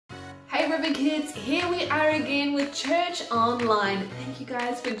River Kids, here we are again with Church Online. Thank you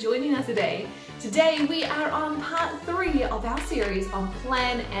guys for joining us today. Today we are on part 3 of our series on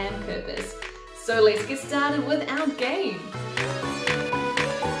Plan and Purpose. So let's get started with our game.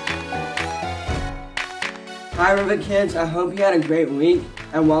 Hi River Kids, I hope you had a great week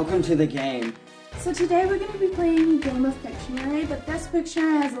and welcome to the game. So today we're going to be playing a game of Pictionary, but this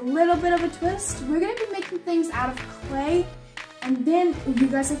Pictionary has a little bit of a twist. We're going to be making things out of clay, and then you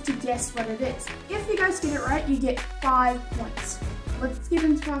guys have to guess what it is. If you guys get it right, you get 5 points. Let's get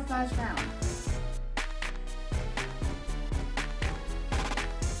into our first round.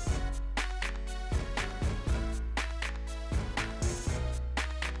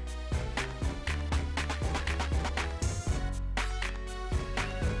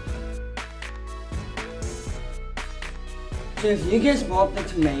 So if you guessed Bob the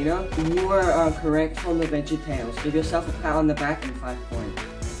tomato, you were correct from the VeggieTales. Give yourself a pat on the back and 5 points.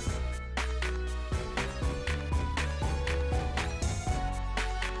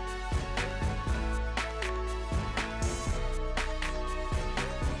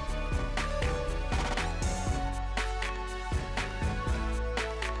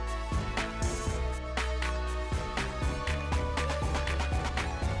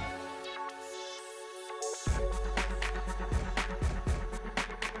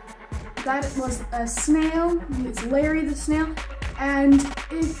 That was a snail. It's Larry the snail. And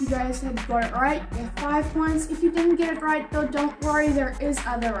if you guys had got it right, you have 5 points. If you didn't get it right, though, don't worry, there is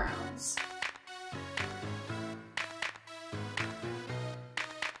other rounds.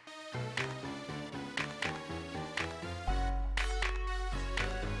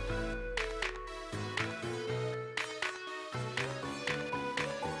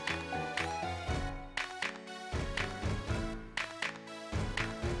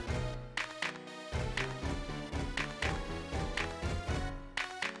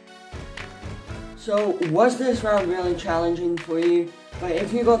 So was this round really challenging for you? But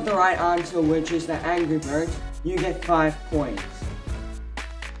if you got the right answer, which is the Angry Birds, you get 5 points.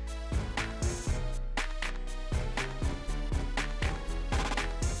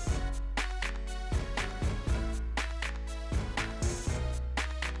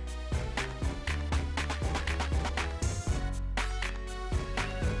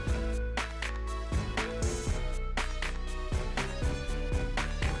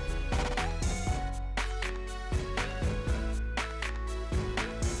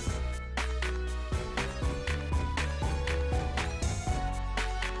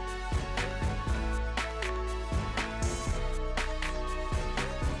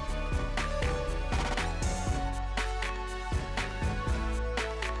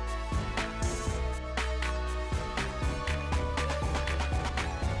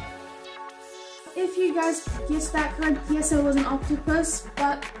 If you guys guessed that correct, yes, it was an octopus,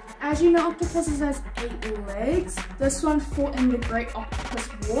 but as you know, octopuses has 8 legs. This one fought in the Great Octopus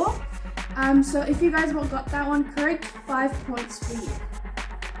War. So if you guys got that one correct, 5 points for you.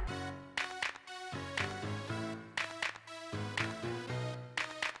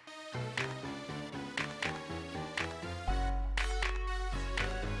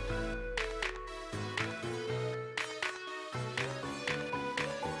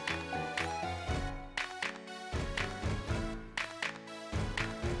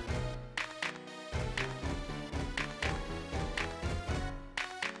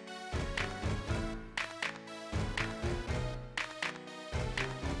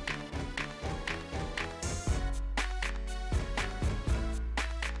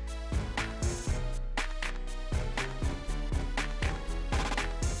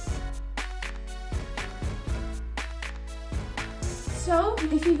 So,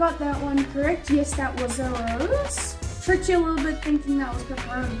 if you got that one correct, yes, that was a rose. Tricked you a little bit thinking that was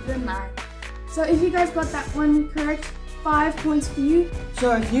pepperoni, didn't I? So, if you guys got that one correct, 5 points for you.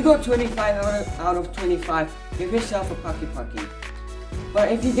 So if you got 25 out of 25, give yourself a pucky pucky.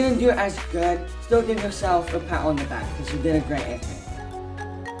 But if you didn't do it as good, still give yourself a pat on the back because you did a great effort.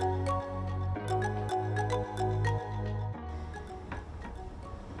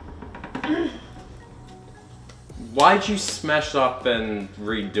 Why'd you smash up and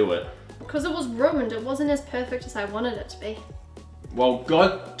redo it? Because it was ruined. It wasn't as perfect as I wanted it to be. Well,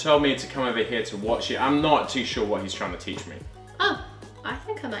 God told me to come over here to watch it. I'm not too sure what he's trying to teach me. Oh, I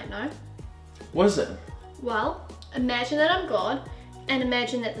think I might know. What is it? Well, imagine that I'm God, and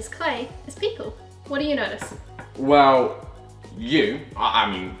imagine that this clay is people. What do you notice? Well,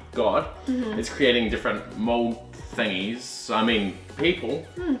 I mean God, is creating different mold thingies, people,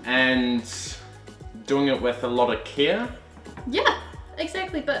 and doing it with a lot of care. Yeah,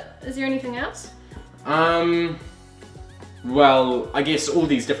 exactly, but is there anything else? Well, I guess all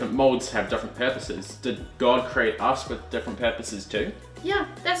these different molds have different purposes. Did God create us with different purposes too? Yeah,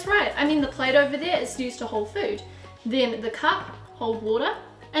 that's right. I mean, the plate over there is used to hold food. Then the cup, hold water.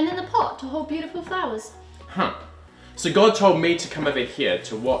 And then the pot to hold beautiful flowers. Huh. So God told me to come over here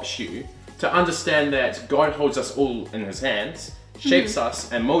to watch you, to understand that God holds us all in his hands, shapes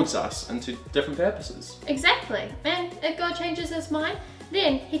us and molds us into different purposes. Exactly. And if God changes his mind,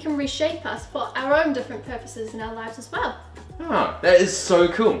 then he can reshape us for our own different purposes in our lives as well. Ah, that is so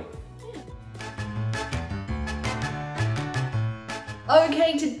cool.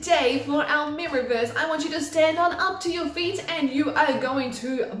 Okay, today for our memory verse, I want you to stand on up to your feet and you are going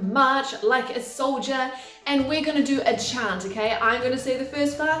to march like a soldier and we're going to do a chant, okay? I'm going to say the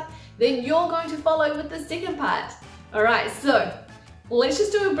first part, then you're going to follow with the second part. Alright, so let's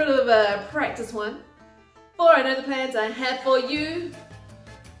just do a bit of a practice one. For I know the plans I have for you,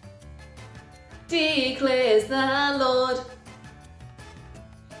 declares the Lord.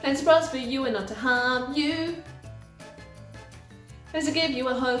 Plans to prosper you and not to harm you. Plans to give you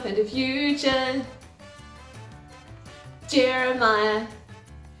a hope and a future. Jeremiah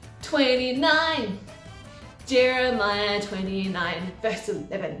 29. Jeremiah 29 verse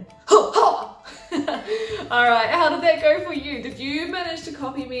 11. Ho ho! Alright, how did that go for you? Did you manage to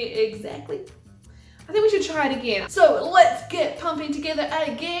copy me exactly? I think we should try it again. So let's get pumping together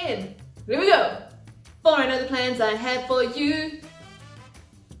again. Here we go. For I know the plans I have for you,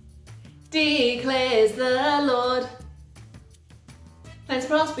 declares the Lord. Plans to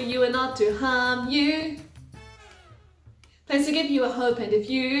prosper you and not to harm you. Plans to give you a hope and a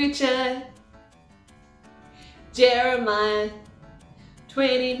future. Jeremiah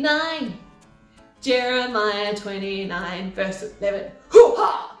 29. Jeremiah 29 verse 11.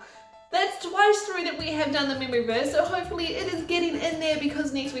 Hoo-ha! That's twice through that we have done the memory verse, so hopefully it is getting in there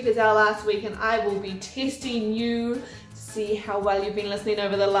because next week is our last week and I will be testing you to see how well you've been listening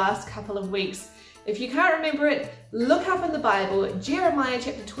over the last couple of weeks. If you can't remember it, look up in the Bible, Jeremiah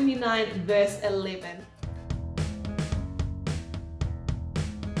chapter 29 verse 11.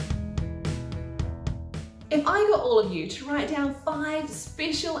 If I got all of you to write down 5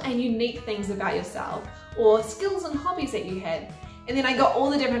 special and unique things about yourself, or skills and hobbies that you had, and then I got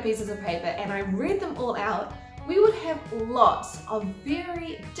all the different pieces of paper and I read them all out, we would have lots of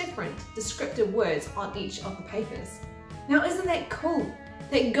very different descriptive words on each of the papers. Now isn't that cool?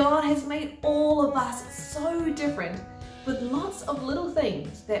 That God has made all of us so different with lots of little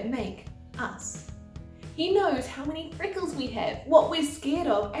things that make us. He knows how many freckles we have, what we're scared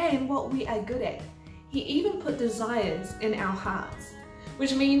of, and what we are good at. He even put desires in our hearts,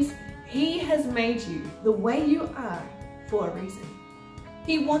 which means He has made you the way you are for a reason.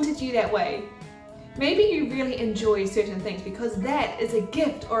 He wanted you that way. Maybe you really enjoy certain things because that is a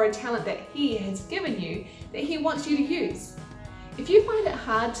gift or a talent that He has given you that He wants you to use. If you find it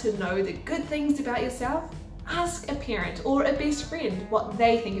hard to know the good things about yourself, ask a parent or a best friend what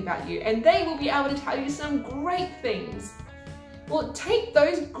they think about you and they will be able to tell you some great things. Well, take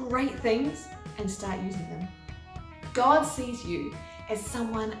those great things and start using them. God sees you as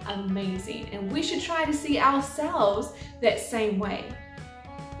someone amazing and we should try to see ourselves that same way.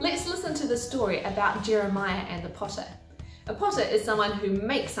 Let's listen to the story about Jeremiah and the potter. A potter is someone who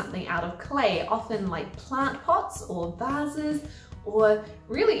makes something out of clay, often like plant pots or vases or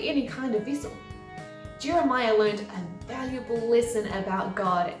really any kind of vessel. Jeremiah learned a valuable lesson about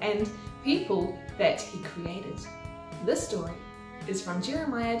God and people that He created. This story is from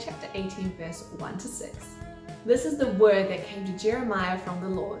Jeremiah chapter 18 verse 1 to 6. This is the word that came to Jeremiah from the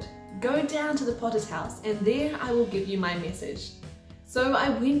Lord. Go down to the potter's house and there I will give you my message. So I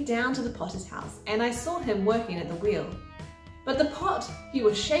went down to the potter's house and I saw him working at the wheel. But the pot he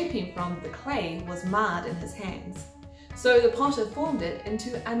was shaping from the clay was marred in his hands. So the potter formed it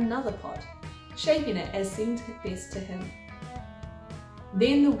into another pot, shaping it as seemed best to him.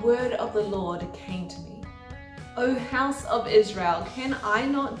 Then the word of the Lord came to me. O house of Israel, can I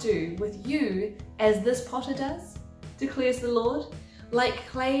not do with you as this potter does? Declares the Lord. Like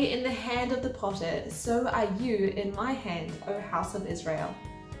clay in the hand of the potter, so are you in my hand, O house of Israel.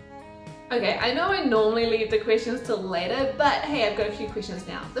 Okay, I know I normally leave the questions till later, but hey, I've got a few questions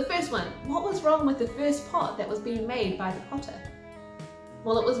now. The first one, what was wrong with the first pot that was being made by the potter?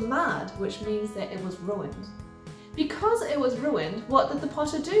 Well, it was marred, which means that it was ruined. Because it was ruined, what did the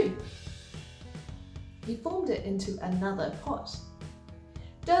potter do? He formed it into another pot.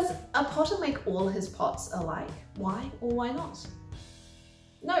 Does a potter make all his pots alike? Why or why not?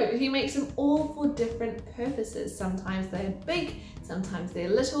 No, he makes them all for different purposes. Sometimes they're big, sometimes they're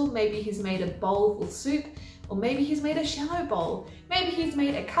little, maybe he's made a bowl for soup, Or maybe he's made a shallow bowl. Maybe he's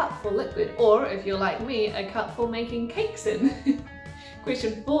made a cup for liquid, or if you're like me, a cup for making cakes in.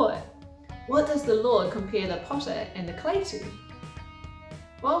 Question 4. What does the Lord compare the potter and the clay to?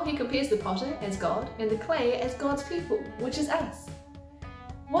 Well, he compares the potter as God and the clay as God's people, which is us.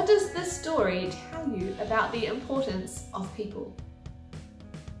 What does this story tell you about the importance of people?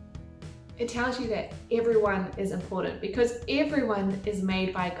 It tells you that everyone is important because everyone is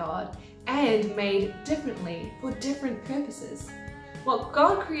made by God and made differently for different purposes. What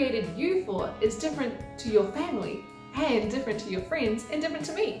God created you for is different to your family and different to your friends and different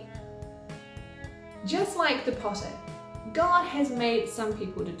to me. Just like the potter, God has made some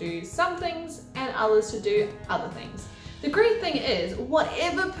people to do some things and others to do other things. The great thing is,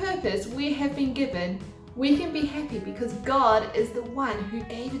 whatever purpose we have been given, we can be happy because God is the one who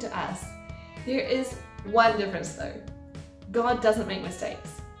gave it to us. There is one difference though. God doesn't make mistakes.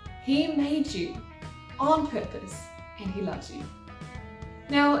 He made you on purpose and he loves you.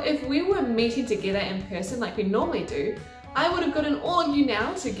 Now, if we were meeting together in person like we normally do, I would have gotten all of you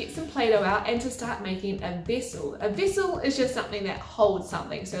now to get some Play-Doh out and to start making a vessel. A vessel is just something that holds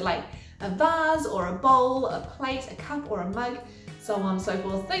something. So like a vase or a bowl, a plate, a cup or a mug, so on and so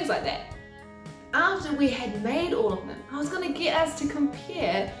forth, things like that. After we had made all of them, I was going to get us to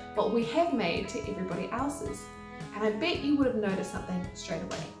compare what we have made to everybody else's. And I bet you would have noticed something straight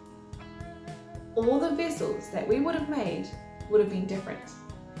away. All the vessels that we would have made would have been different.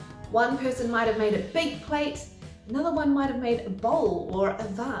 One person might have made a big plate, another one might have made a bowl or a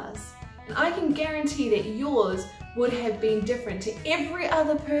vase. And I can guarantee that yours would have been different to every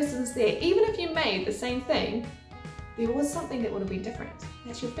other person's there. Even if you made the same thing, there was something that would have been different.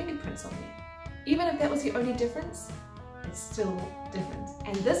 That's your fingerprints on there. Even if that was the only difference, it's still different.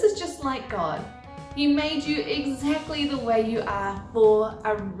 And this is just like God. He made you exactly the way you are for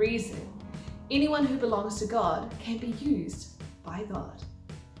a reason. Anyone who belongs to God can be used by God.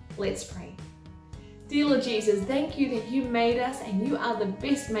 Let's pray. Dear Lord Jesus, thank you that you made us and you are the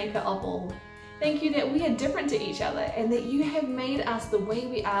best maker of all. Thank you that we are different to each other and that you have made us the way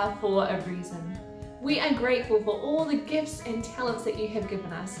we are for a reason. We are grateful for all the gifts and talents that you have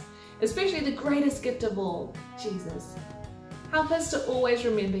given us, especially the greatest gift of all, Jesus. Help us to always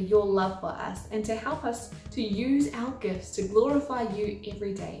remember your love for us and to help us to use our gifts to glorify you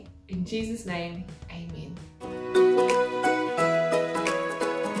every day. In Jesus' name, amen.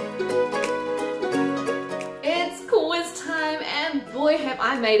 It's quiz time, and boy have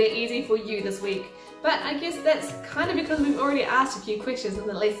I made it easy for you this week. But I guess that's kind of because we've already asked a few questions in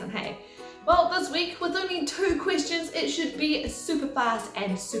the lesson, hey? Well, this week, with only 2 questions, it should be super fast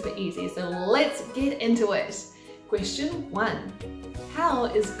and super easy. So let's get into it. Question 1. How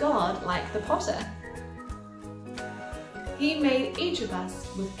is God like the potter? He made each of us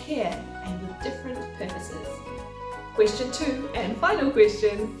with care and with different purposes. Question 2, and final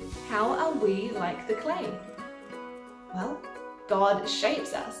question. How are we like the clay? Well, God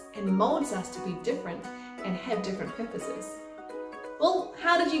shapes us and molds us to be different and have different purposes. Well,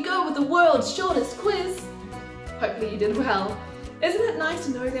 how did you go with the world's shortest quiz? Hopefully you did well. Isn't it nice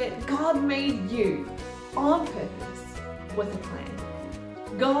to know that God made you on purpose with a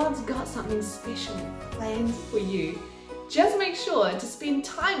plan? God's got something special planned for you. Just make sure to spend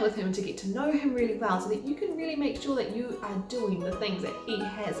time with him to get to know him really well so that you can really make sure that you are doing the things that he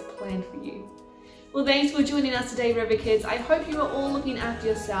has planned for you. Well, thanks for joining us today, River Kids. I hope you are all looking after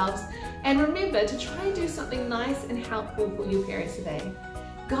yourselves, and remember to try and do something nice and helpful for your parents today.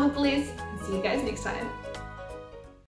 God bless, and see you guys next time.